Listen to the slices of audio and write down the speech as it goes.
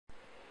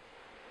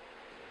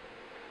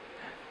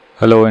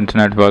Hello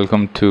Internet,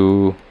 welcome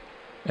to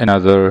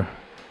another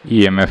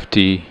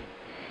EMFT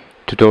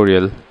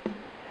tutorial.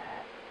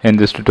 In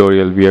this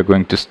tutorial we are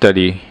going to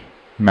study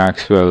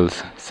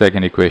Maxwell's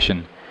second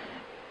equation.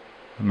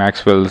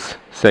 Maxwell's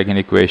second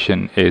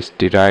equation is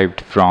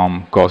derived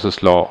from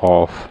Gauss's law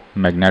of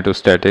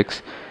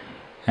magnetostatics,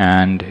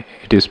 and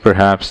it is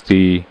perhaps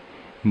the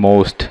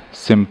most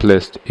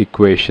simplest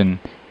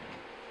equation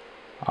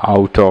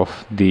out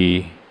of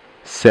the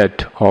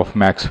set of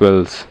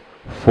Maxwell's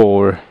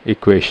four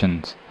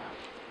equations.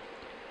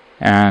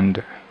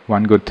 And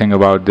one good thing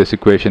about this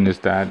equation is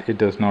that it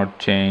does not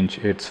change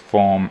its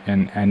form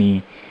in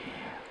any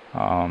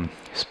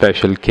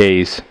special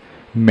case.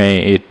 May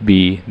it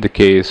be the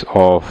case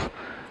of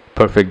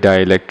perfect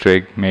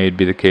dielectric, may it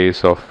be the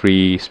case of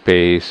free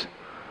space,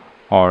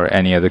 or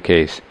any other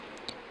case.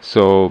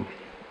 So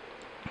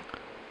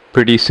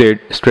pretty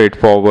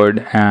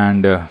straightforward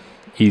and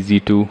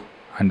easy to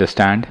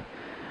understand.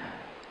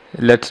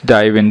 Let's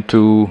dive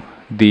into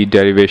the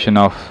derivation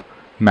of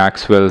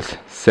Maxwell's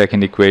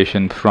second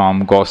equation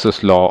from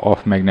Gauss's law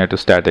of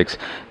magnetostatics.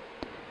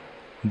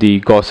 The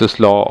Gauss's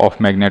law of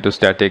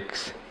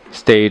magnetostatics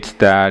states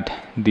that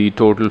the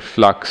total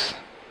flux,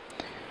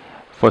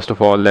 first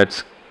of all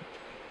let's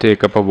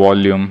take up a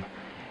volume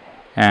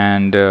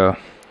and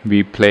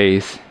we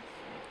place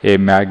a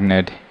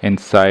magnet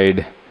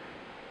inside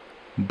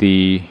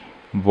the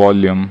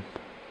volume.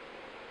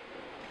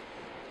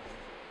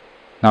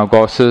 Now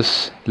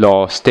Gauss's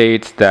law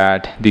states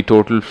that the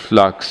total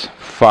flux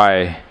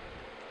phi,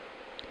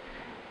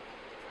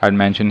 I'll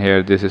mention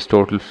here this is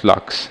total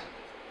flux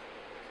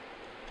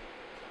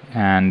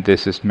and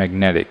this is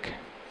magnetic.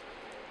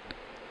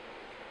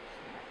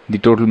 The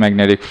total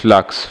magnetic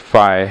flux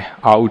phi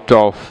out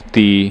of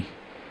the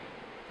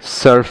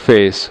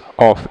surface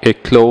of a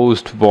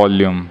closed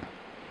volume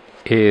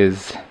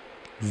is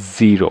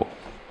 0.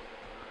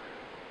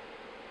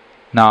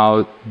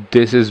 Now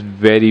this is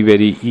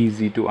very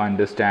easy to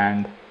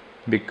understand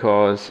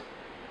because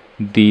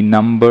the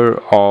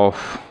number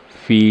of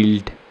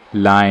field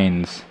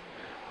lines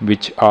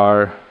which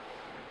are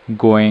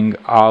going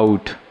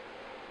out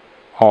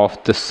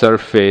of the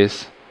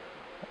surface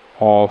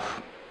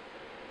of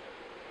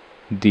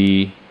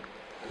the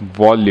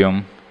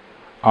volume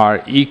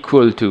are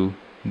equal to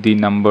the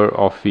number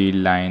of field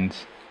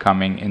lines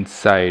coming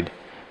inside,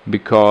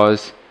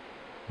 because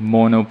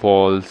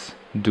monopoles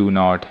do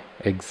not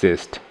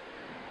exist.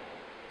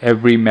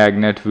 Every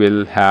magnet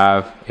will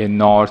have a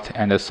north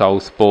and a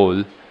south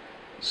pole,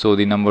 so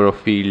the number of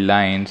field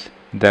lines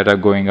that are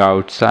going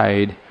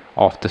outside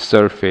of the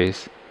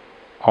surface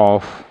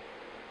of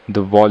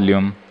the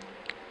volume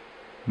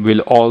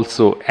will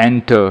also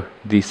enter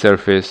the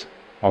surface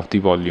of the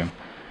volume.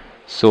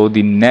 So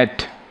the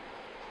net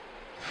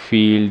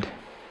field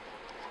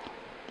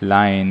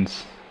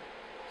lines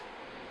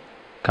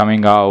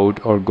coming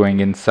out or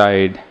going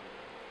inside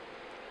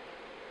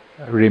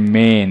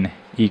remain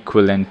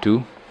equivalent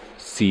to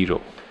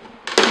 0.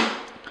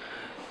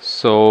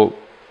 So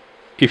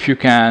if you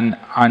can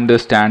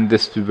understand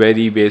this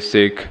very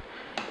basic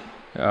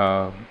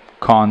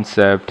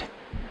concept,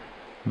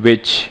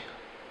 which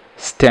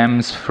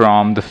stems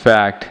from the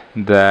fact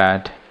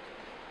that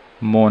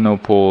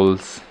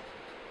monopoles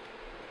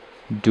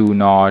do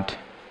not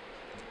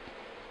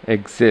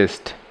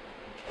exist,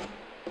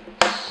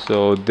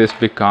 so this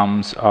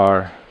becomes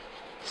our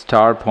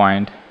start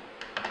point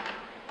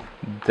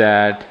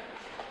that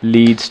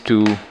leads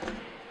to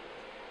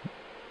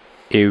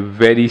a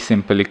very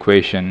simple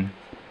equation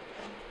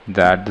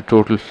that the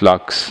total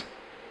flux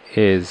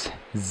is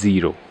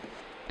 0.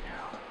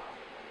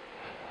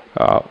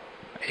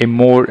 A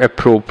more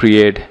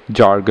appropriate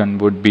jargon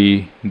would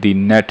be the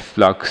net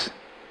flux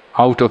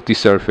out of the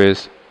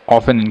surface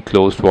of an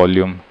enclosed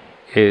volume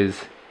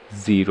is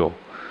 0.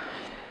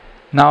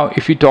 Now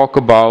if we talk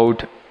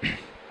about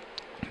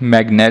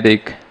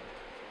magnetic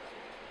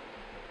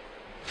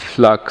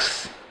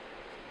flux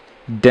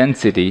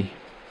density,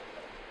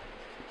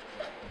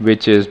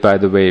 which is by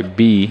the way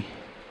B,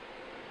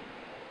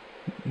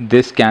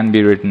 this can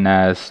be written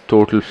as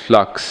total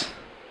flux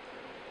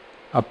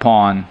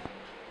upon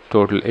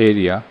total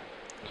area.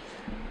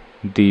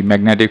 The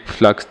magnetic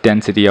flux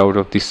density out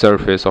of the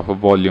surface of a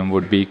volume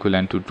would be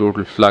equivalent to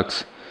total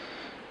flux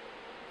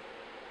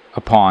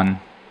upon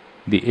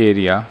the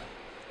area,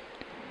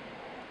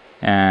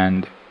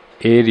 and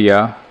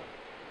area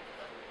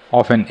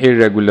of an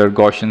irregular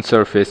Gaussian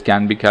surface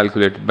can be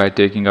calculated by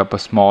taking up a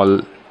small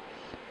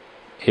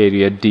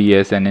area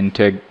ds and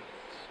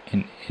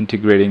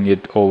integrating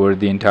it over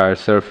the entire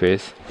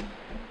surface.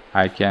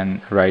 I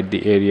can write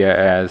the area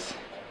as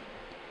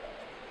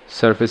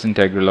surface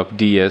integral of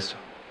ds,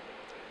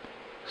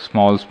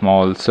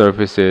 small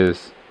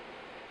surfaces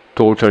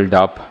totaled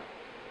up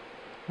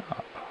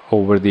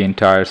over the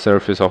entire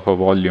surface of a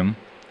volume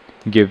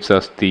gives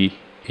us the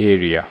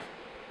area,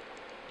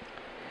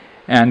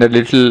 and a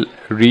little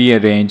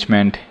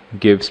rearrangement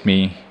gives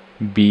me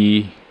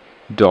B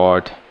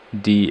dot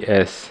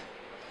ds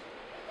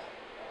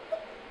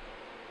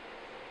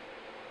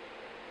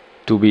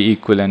to be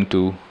equivalent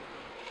to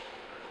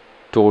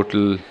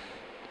total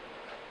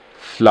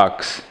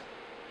flux,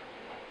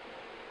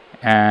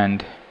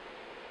 and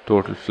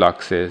total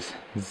flux is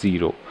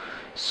 0.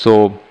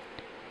 So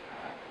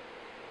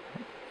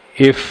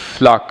if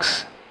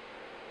flux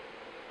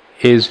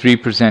is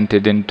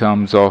represented in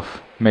terms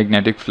of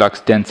magnetic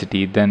flux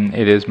density, then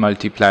it is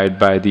multiplied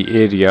by the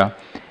area,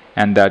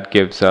 and that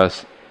gives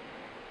us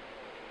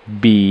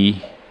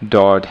B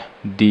dot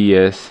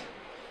ds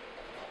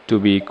to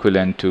be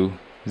equivalent to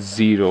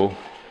 0,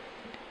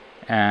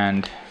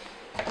 and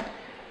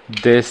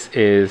this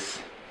is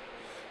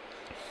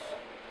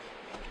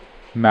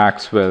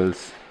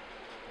Maxwell's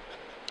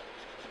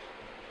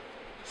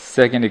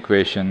second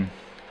equation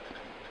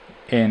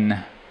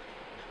in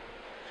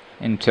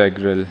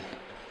integral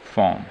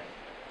form.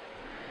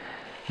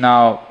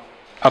 Now,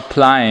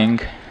 applying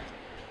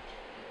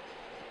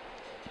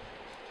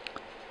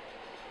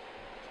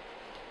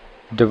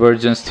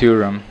divergence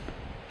theorem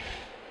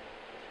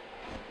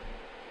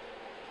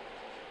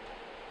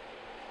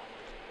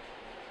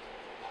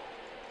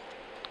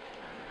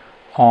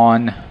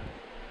on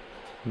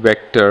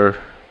vector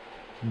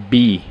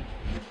B,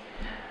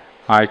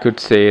 I could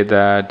say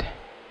that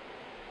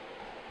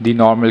the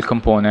normal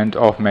component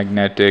of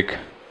magnetic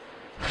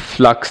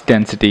flux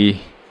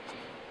density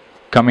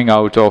coming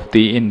out of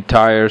the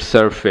entire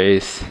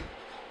surface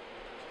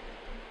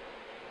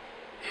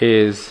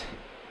is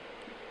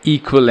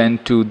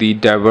equivalent to the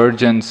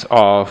divergence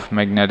of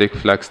magnetic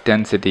flux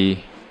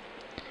density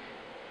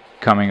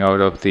coming out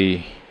of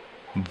the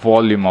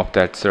volume of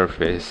that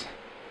surface.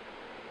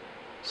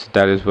 So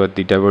that is what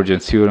the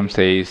divergence theorem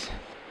says,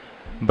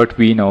 but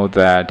we know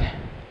that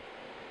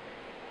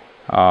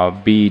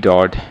B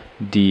dot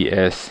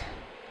ds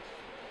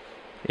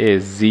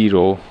is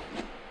 0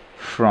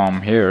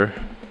 from here.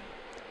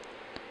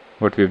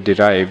 What we've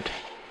derived,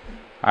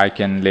 I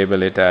can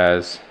label it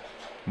as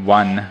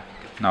 1.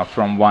 Now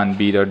from 1,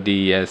 B dot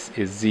ds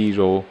is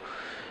 0,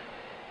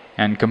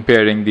 and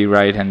comparing the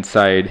right hand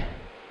side,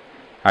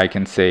 I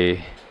can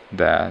say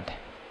that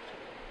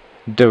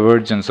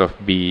divergence of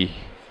B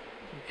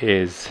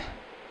is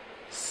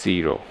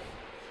 0,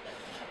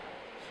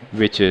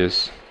 which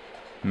is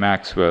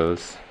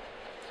Maxwell's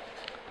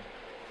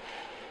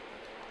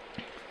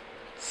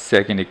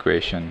second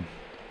equation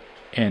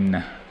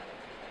in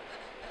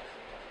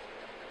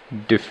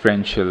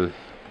differential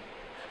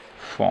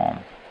form.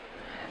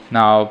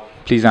 Now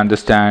please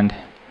understand,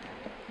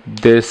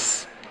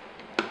 this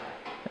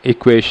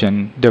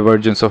equation,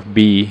 divergence of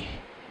B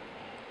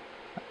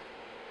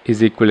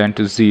is equivalent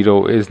to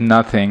 0, is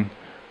nothing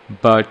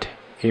but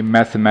a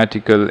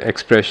mathematical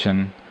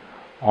expression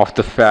of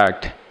the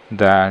fact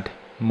that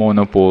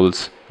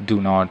monopoles do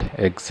not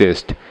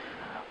exist,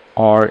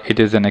 or it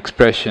is an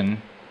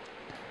expression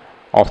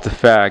of the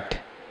fact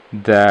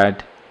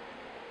that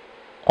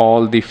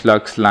all the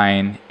flux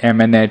line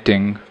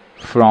emanating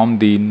from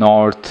the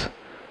north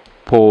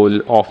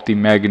pole of the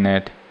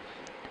magnet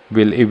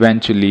will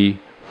eventually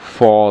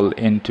fall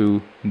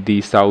into the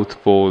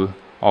south pole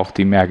of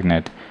the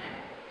magnet.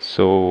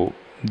 So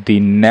the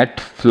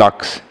net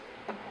flux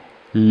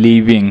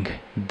leaving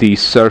the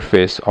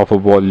surface of a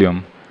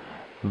volume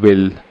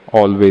will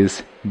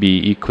always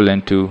be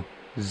equivalent to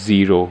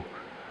 0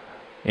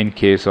 in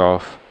case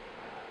of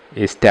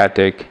a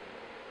static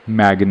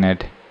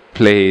magnet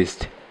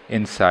placed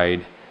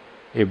inside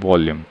a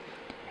volume.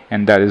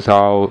 And that is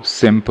how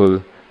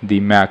simple the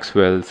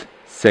Maxwell's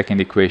second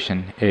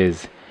equation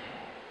is.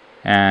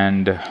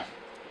 And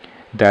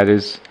that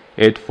is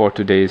it for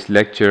today's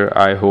lecture.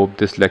 I hope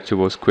this lecture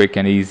was quick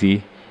and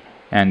easy,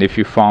 and if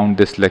you found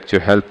this lecture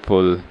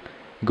helpful,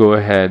 go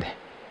ahead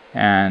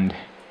and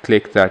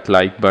click that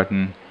like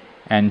button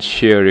and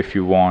share if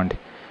you want.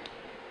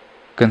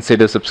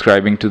 Consider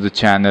subscribing to the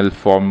channel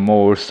for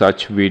more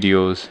such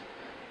videos,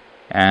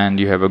 and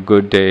you have a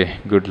good day,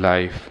 good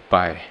life.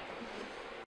 Bye.